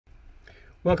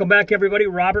Welcome back, everybody.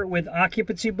 Robert with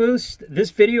Occupancy Boost. This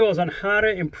video is on how to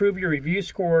improve your review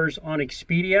scores on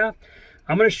Expedia.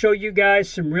 I'm going to show you guys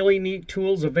some really neat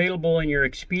tools available in your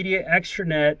Expedia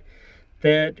Extranet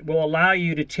that will allow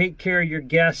you to take care of your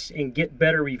guests and get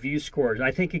better review scores. I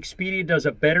think Expedia does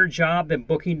a better job than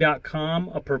Booking.com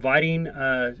of providing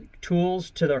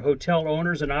tools to their hotel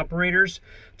owners and operators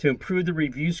to improve the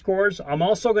review scores. I'm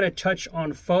also going to touch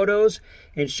on photos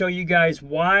and show you guys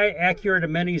why accurate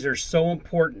amenities are so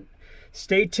important.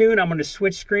 Stay tuned. I'm going to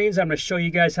switch screens. I'm going to show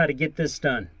you guys how to get this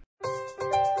done.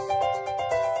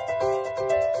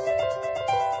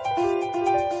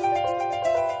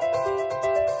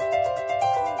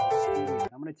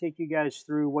 Take you guys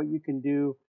through what you can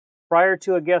do prior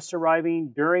to a guest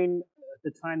arriving, during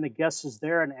the time the guest is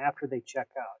there, and after they check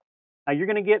out. Now, you're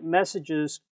going to get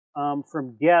messages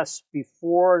from guests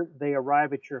before they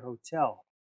arrive at your hotel.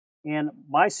 And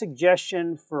my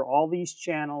suggestion for all these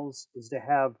channels is to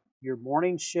have your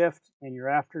morning shift and your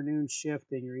afternoon shift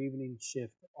and your evening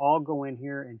shift all go in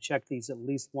here and check these at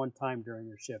least one time during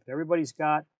their shift. Everybody's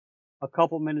got a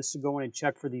couple minutes to go in and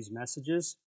check for these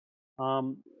messages.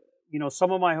 You know,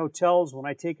 some of my hotels, when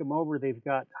I take them over, they've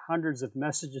got hundreds of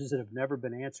messages that have never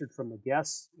been answered from the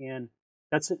guests. And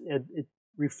it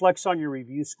reflects on your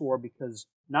review score, because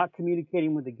not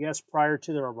communicating with the guests prior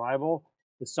to their arrival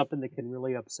is something that can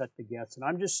really upset the guests. And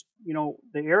I'm just, you know,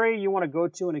 the area you want to go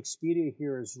to in Expedia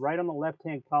here is right on the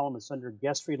left-hand column. It's under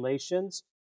Guest Relations.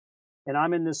 And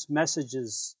I'm in this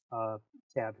Messages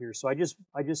tab here. So I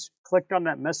just clicked on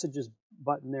that Messages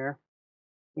button there.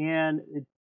 And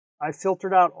I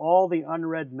filtered out all the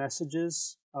unread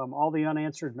messages, all the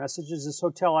unanswered messages. This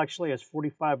hotel actually has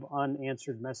 45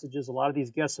 unanswered messages. A lot of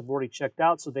these guests have already checked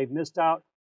out, so they've missed out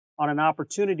on an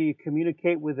opportunity to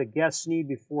communicate with a guest's need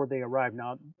before they arrive.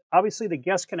 Now, obviously, the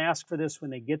guests can ask for this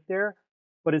when they get there,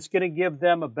 but it's going to give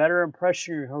them a better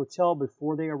impression of your hotel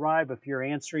before they arrive if you're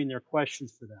answering their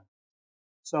questions for them.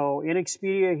 So in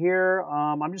Expedia here,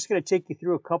 I'm just going to take you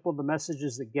through a couple of the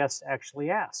messages that guests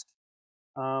actually ask.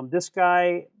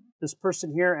 This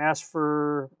person here asked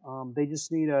for, they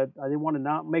just need they want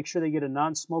to make sure they get a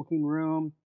non-smoking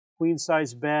room, queen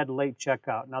size bed, late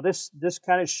checkout. Now this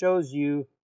kind of shows you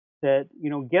that, you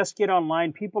know, guests get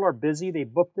online, people are busy, they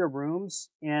book their rooms,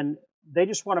 and they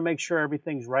just want to make sure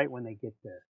everything's right when they get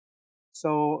there.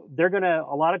 So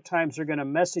a lot of times they're gonna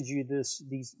message you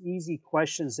these easy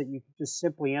questions that you can just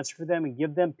simply answer for them and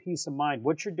give them peace of mind.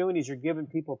 What you're doing is you're giving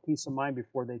people peace of mind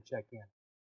before they check in.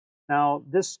 Now,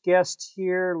 this guest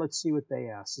here, let's see what they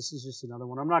asked. This is just another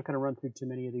one. I'm not going to run through too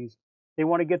many of these. They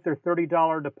want to get their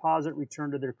 $30 deposit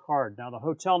returned to their card. Now, the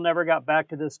hotel never got back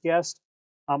to this guest.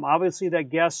 Obviously, that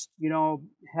guest, you know,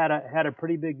 had a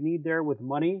pretty big need there with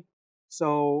money.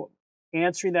 So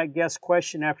answering that guest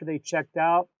question after they checked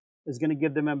out is going to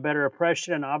give them a better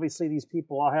impression. And obviously, these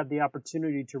people all have the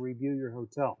opportunity to review your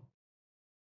hotel.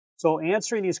 So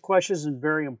answering these questions is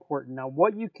very important. Now,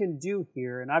 what you can do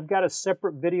here, and I've got a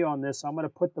separate video on this, I'm going to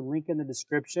put the link in the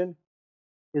description,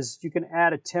 is you can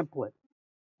add a template.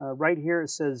 Right here it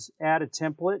says add a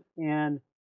template, and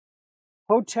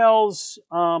hotels,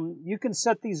 you can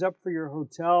set these up for your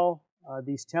hotel,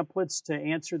 these templates to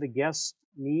answer the guest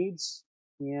needs,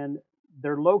 and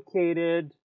they're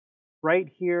located right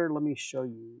here. Let me show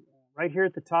you. Right here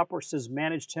at the top where it says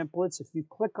Manage Templates, if you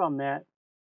click on that,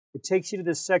 it takes you to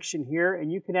this section here,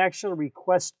 and you can actually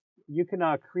create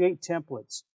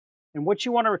templates. And what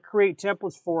you want to create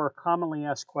templates for are commonly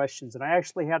asked questions. And I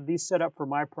actually have these set up for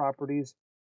my properties.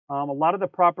 A lot of the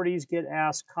properties get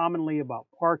asked commonly about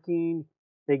parking.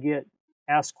 They get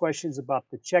asked questions about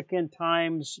the check-in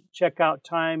times, check-out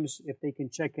times, if they can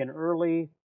check in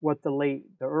early, what the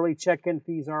early check-in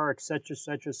fees are, et cetera, et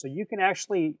cetera. So you can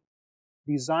actually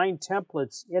design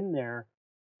templates in there.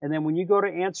 And then when you go to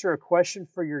answer a question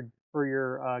for your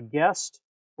guest,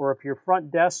 or if your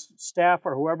front desk staff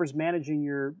or whoever's managing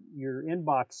your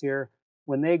inbox here,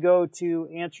 when they go to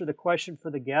answer the question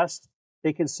for the guest,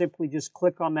 they can simply just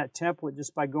click on that template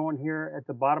just by going here at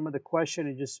the bottom of the question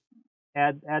and just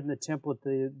adding the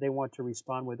template they want to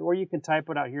respond with. Or you can type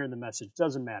it out here in the message.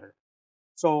 Doesn't matter.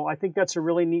 So I think that's a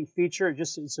really neat feature.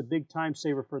 It's a big time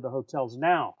saver for the hotels.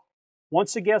 Now,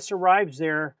 once the guest arrives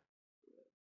there,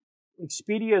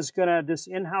 Expedia is this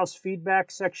in-house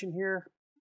feedback section here,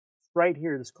 right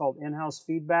here, this is called in-house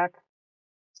feedback.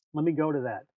 Let me go to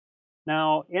that.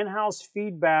 Now, in-house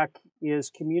feedback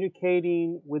is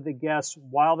communicating with the guests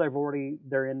while they're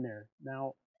in there.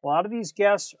 Now, a lot of these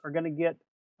guests are going to get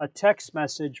a text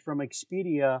message from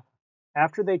Expedia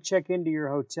after they check into your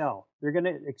hotel.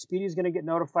 Expedia is going to get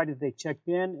notified if they checked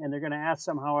in, and they're going to ask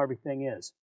them how everything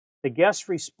is. The guest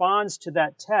responds to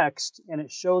that text, and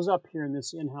it shows up here in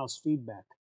this in-house feedback.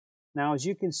 Now, as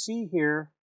you can see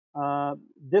here,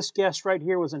 this guest right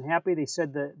here wasn't happy. They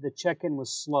said the check-in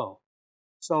was slow.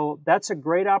 So that's a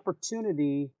great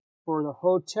opportunity for the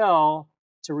hotel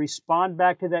to respond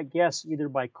back to that guest either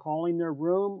by calling their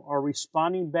room or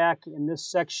responding back in this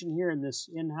section here, in this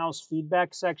in-house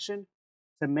feedback section,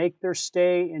 to make their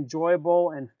stay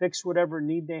enjoyable and fix whatever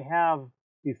need they have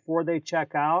before they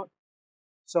check out,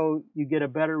 so you get a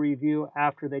better review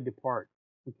after they depart.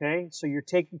 Okay, so you're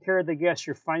taking care of the guests.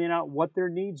 You're finding out what their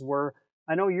needs were.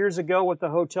 I know years ago what the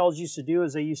hotels used to do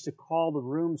is they used to call the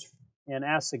rooms and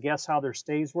ask the guests how their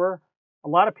stays were. A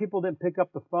lot of people didn't pick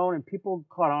up the phone, and people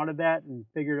caught on to that and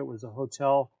figured it was a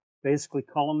hotel basically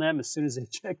calling them as soon as they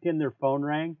checked in, their phone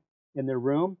rang in their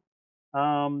room.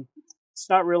 It's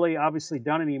not really obviously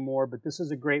done anymore, but this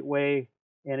is a great way,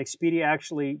 and Expedia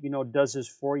actually, does this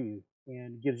for you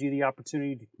and gives you the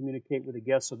opportunity to communicate with the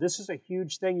guest. So this is a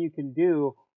huge thing you can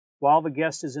do while the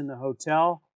guest is in the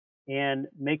hotel and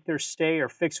make their stay or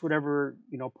fix whatever,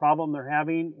 problem they're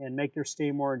having and make their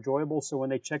stay more enjoyable. So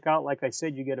when they check out, like I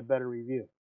said, you get a better review.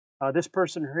 This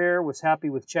person here was happy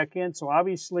with check-in. So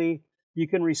obviously you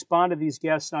can respond to these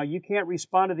guests. Now you can't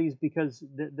respond to these because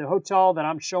the hotel that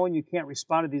I'm showing you can't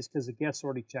respond to these because the guests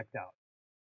already checked out.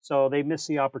 So they miss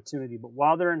the opportunity. But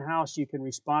while they're in-house, you can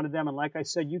respond to them. And like I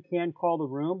said, you can call the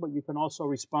room, but you can also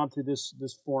respond through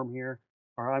this form here,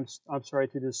 or I'm sorry,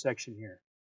 through this section here.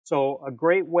 So a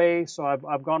great way. So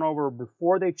I've gone over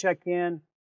before they check in,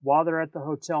 while they're at the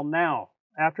hotel. Now,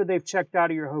 after they've checked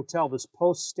out of your hotel, this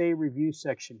post-stay review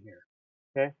section here,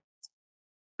 okay?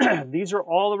 These are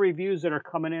all the reviews that are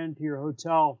coming into your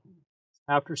hotel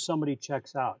after somebody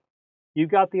checks out.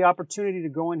 You've got the opportunity to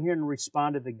go in here and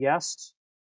respond to the guests.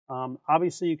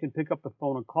 Obviously, you can pick up the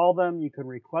phone and call them. You can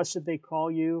request that they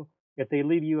call you. If they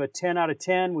leave you a 10 out of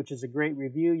 10, which is a great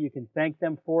review, you can thank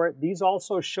them for it. These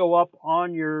also show up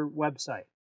on your website.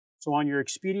 So on your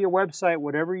Expedia website,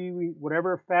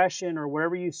 whatever fashion or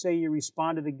whatever you say you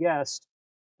respond to the guest,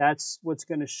 that's what's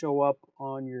going to show up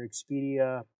on your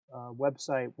Expedia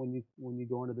website when you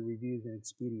go into the reviews in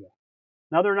Expedia.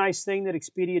 Another nice thing that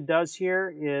Expedia does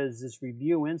here is this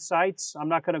review insights. I'm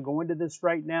not going to go into this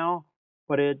right now,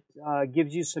 but it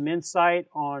gives you some insight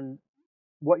on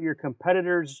what your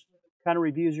competitors, kind of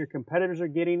reviews your competitors are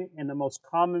getting, and the most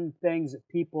common things that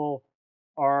people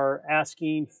are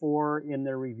asking for in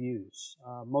their reviews.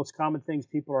 Most common things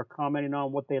people are commenting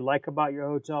on, what they like about your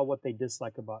hotel, what they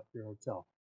dislike about your hotel.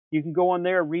 You can go on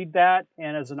there, read that,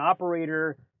 and as an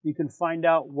operator, you can find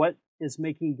out what is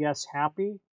making guests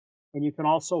happy, and you can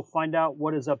also find out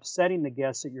what is upsetting the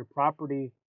guests at your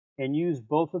property and use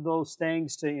both of those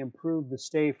things to improve the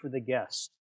stay for the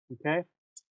guest, okay?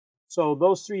 So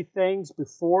those three things: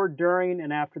 before, during,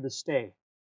 and after the stay.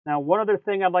 Now, one other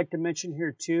thing I'd like to mention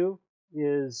here too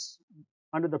is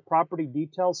under the property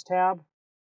details tab,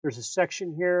 there's a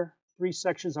section here, 3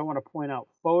 sections I want to point out: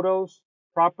 photos,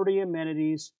 property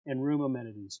amenities, and room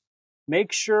amenities.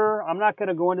 Make sure, I'm not going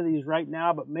to go into these right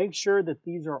now, but make sure that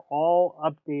these are all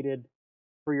updated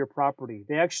for your property.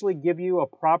 They actually give you a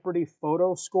property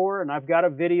photo score, and I've got a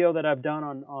video that I've done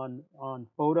on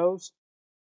photos.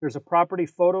 There's a property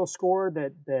photo score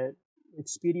that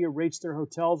Expedia rates their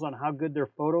hotels on how good their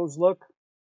photos look.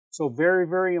 So very,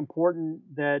 very important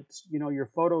that, your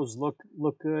photos look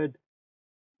good,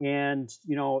 and,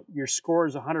 your score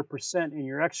is 100% in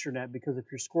your extranet, because if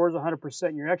your score is 100%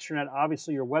 in your extranet,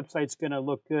 obviously your website's going to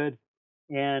look good,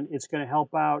 and it's going to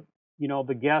help out,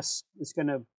 the guests.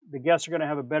 The guests are going to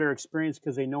have a better experience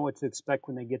because they know what to expect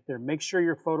when they get there. Make sure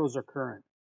your photos are current.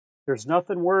 There's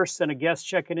nothing worse than a guest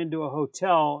checking into a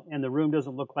hotel and the room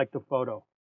doesn't look like the photo.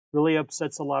 Really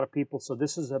upsets a lot of people, so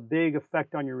this is a big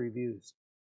effect on your reviews.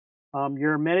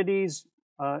 Your amenities,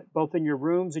 both in your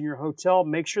rooms and your hotel,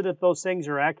 make sure that those things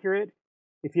are accurate.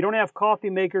 If you don't have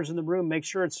coffee makers in the room, make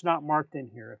sure it's not marked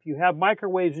in here. If you have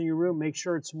microwaves in your room, make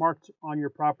sure it's marked on your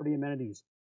property amenities.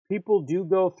 People do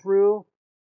go through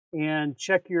and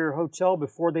check your hotel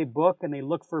before they book, and they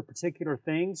look for particular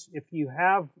things. If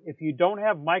you don't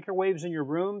have microwaves in your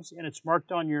rooms and it's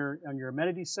marked on your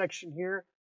amenities section here,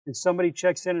 and somebody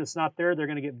checks in and it's not there, they're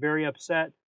going to get very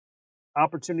upset.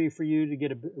 Opportunity for you to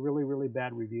get a really, really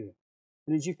bad review.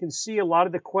 And as you can see, a lot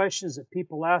of the questions that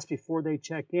people ask before they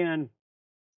check in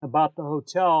about the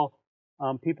hotel,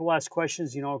 people ask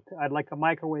questions, I'd like a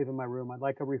microwave in my room. I'd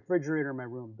like a refrigerator in my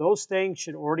room. Those things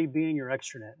should already be in your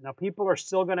extranet. Now, people are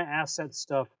still going to ask that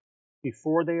stuff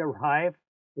before they arrive.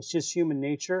 It's just human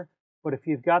nature. But if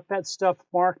you've got that stuff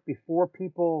marked before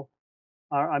people,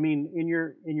 in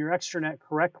your extranet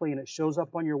correctly, and it shows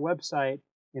up on your website,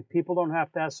 If people don't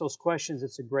have to ask those questions,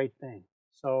 it's a great thing.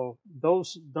 So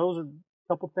those are a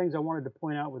couple things I wanted to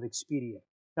point out with Expedia.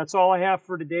 That's all I have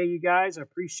for today, you guys. I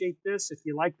appreciate this. If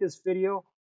you like this video,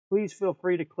 please feel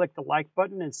free to click the like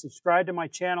button and subscribe to my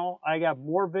channel. I got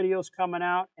more videos coming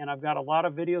out, and I've got a lot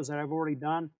of videos that I've already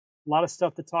done, a lot of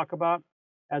stuff to talk about.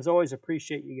 As always,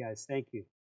 appreciate you guys. Thank you.